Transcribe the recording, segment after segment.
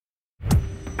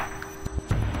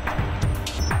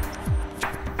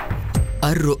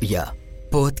الرؤيا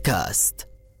بودكاست.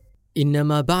 إن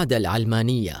ما بعد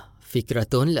العلمانية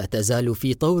فكرة لا تزال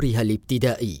في طورها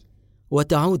الابتدائي،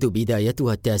 وتعود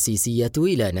بدايتها التأسيسية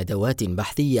إلى ندوات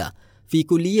بحثية في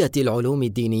كلية العلوم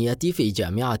الدينية في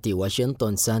جامعة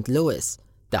واشنطن سانت لويس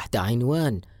تحت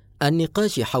عنوان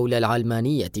النقاش حول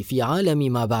العلمانية في عالم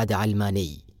ما بعد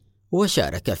علماني.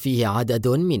 وشارك فيه عدد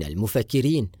من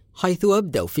المفكرين، حيث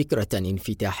أبدوا فكرة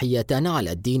انفتاحية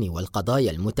على الدين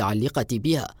والقضايا المتعلقة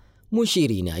بها،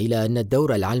 مشيرين إلى أن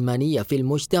الدور العلماني في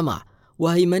المجتمع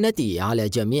وهيمنته على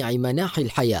جميع مناحي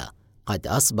الحياة قد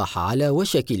أصبح على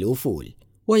وشك الأفول،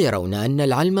 ويرون أن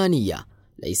العلمانية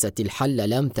ليست الحل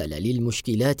الأمثل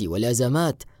للمشكلات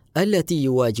والأزمات التي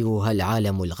يواجهها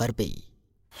العالم الغربي.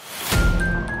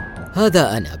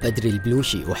 هذا أنا بدر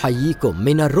البلوشي أحييكم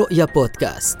من الرؤيا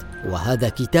بودكاست، وهذا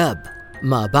كتاب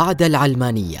ما بعد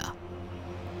العلمانية.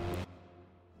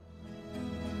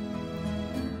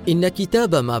 إن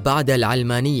كتاب ما بعد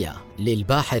العلمانية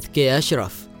للباحث كي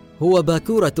أشرف هو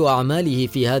باكورة أعماله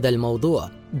في هذا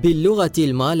الموضوع باللغة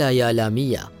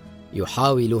المالايالامية،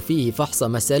 يحاول فيه فحص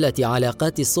مسألة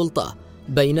علاقات السلطة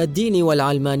بين الدين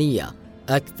والعلمانية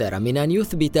أكثر من أن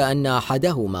يثبت أن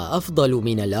أحدهما أفضل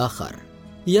من الآخر.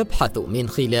 يبحث من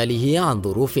خلاله عن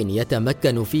ظروف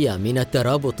يتمكن فيها من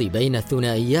الترابط بين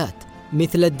الثنائيات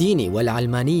مثل الدين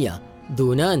والعلمانية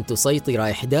دون أن تسيطر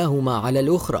إحداهما على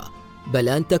الأخرى، بل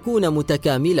أن تكون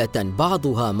متكاملة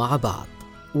بعضها مع بعض.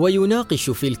 ويناقش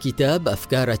في الكتاب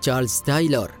أفكار تشارلز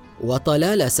تايلور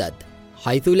وطلال أسد،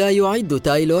 حيث لا يعد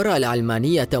تايلور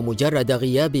العلمانية مجرد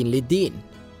غياب للدين،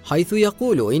 حيث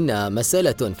يقول إنها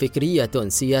مسألة فكرية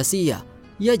سياسية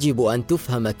يجب أن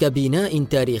تفهم كبناء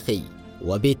تاريخي،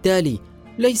 وبالتالي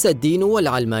ليس الدين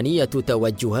والعلمانية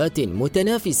توجهات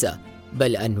متنافسة،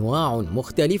 بل أنواع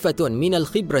مختلفة من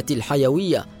الخبرة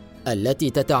الحيوية التي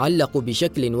تتعلق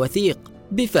بشكل وثيق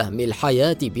بفهم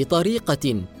الحياة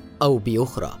بطريقة أو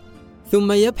بأخرى.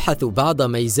 ثم يبحث بعض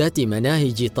ميزات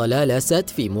مناهج طلال أسد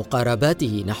في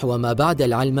مقارباته نحو ما بعد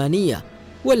العلمانية،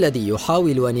 والذي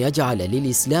يحاول أن يجعل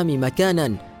للإسلام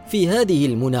مكانا في هذه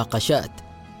المناقشات،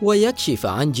 ويكشف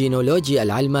عن جينولوجيا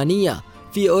العلمانية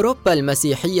في أوروبا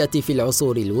المسيحية في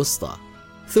العصور الوسطى.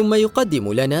 ثم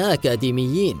يقدم لنا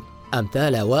أكاديميين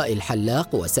أمثال وائل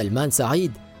حلاق وسلمان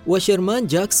سعيد وشيرمان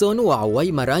جاكسون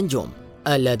وعويمر أنجم،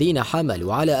 الذين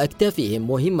حملوا على أكتافهم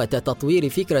مهمة تطوير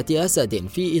فكرة أسد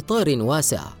في إطار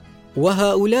واسع.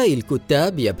 وهؤلاء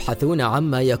الكتاب يبحثون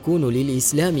عما يكون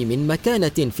للإسلام من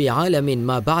مكانة في عالم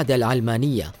ما بعد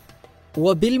العلمانية.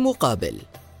 وبالمقابل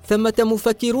ثمة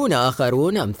مفكرون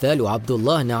آخرون أمثال عبد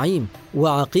الله نعيم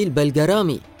وعقيل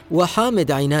بلجرامي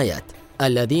وحامد عناية،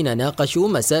 الذين ناقشوا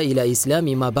مسائل إسلام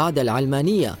ما بعد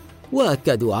العلمانية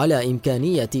وأكدوا على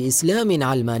إمكانية إسلام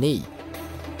علماني.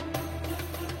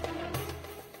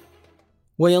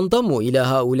 وينضم إلى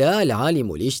هؤلاء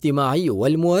العالم الاجتماعي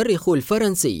والمؤرخ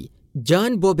الفرنسي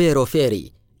جان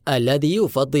بوبيروفيري، الذي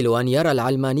يفضل أن يرى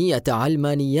العلمانية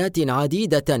علمانيات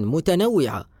عديدة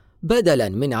متنوعة بدلاً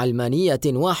من علمانية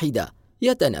واحدة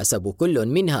يتناسب كل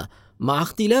منها مع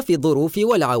اختلاف الظروف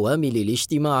والعوامل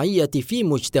الاجتماعية في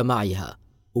مجتمعها.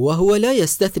 وهو لا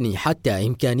يستثني حتى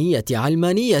إمكانية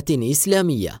علمانية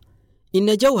إسلامية.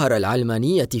 إن جوهر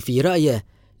العلمانية في رأيه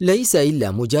ليس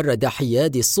إلا مجرد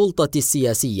حياد السلطة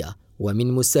السياسية،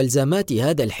 ومن مستلزمات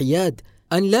هذا الحياد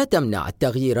أن لا تمنع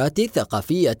التغييرات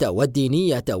الثقافية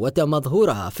والدينية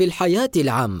وتمظهرها في الحياة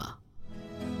العامة.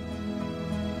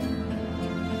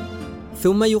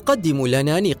 ثم يقدم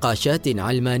لنا نقاشات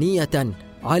علمانية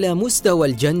على مستوى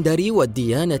الجندر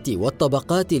والديانة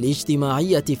والطبقات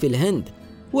الاجتماعية في الهند،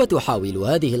 وتحاول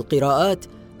هذه القراءات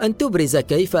أن تبرز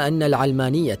كيف أن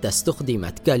العلمانية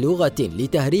استخدمت كلغة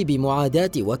لتهريب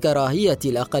معاداة وكراهية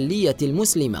الأقلية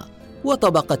المسلمة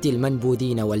وطبقة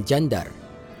المنبوذين والجندر.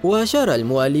 وأشار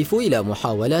المؤلف إلى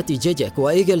محاولات جيجك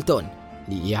وإيغلتون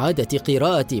لإعادة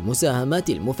قراءة مساهمات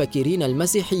المفكرين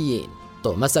المسيحيين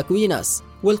توماس أكويناس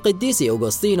والقديس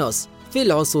أوغسطينوس في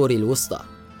العصور الوسطى،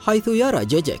 حيث يرى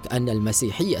جيجك أن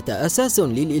المسيحية أساس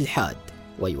للإلحاد،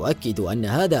 ويؤكد أن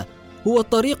هذا هو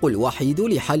الطريق الوحيد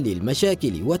لحل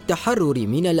المشاكل والتحرر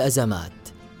من الأزمات.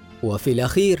 وفي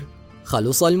الأخير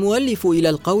خلص المؤلف إلى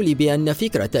القول بأن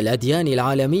فكرة الأديان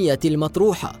العالمية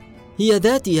المطروحة هي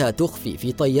ذاتها تخفي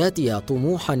في طياتها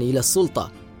طموحا إلى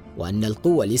السلطة، وأن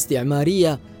القوى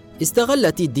الاستعمارية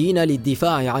استغلت الدين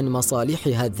للدفاع عن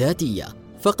مصالحها الذاتية،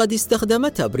 فقد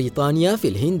استخدمتها بريطانيا في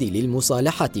الهند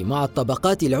للمصالحة مع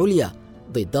الطبقات العليا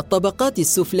ضد الطبقات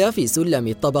السفلى في سلم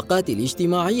الطبقات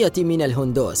الاجتماعية من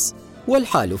الهندوس.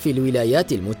 والحال في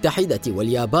الولايات المتحدة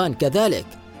واليابان كذلك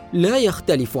لا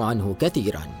يختلف عنه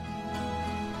كثيراً.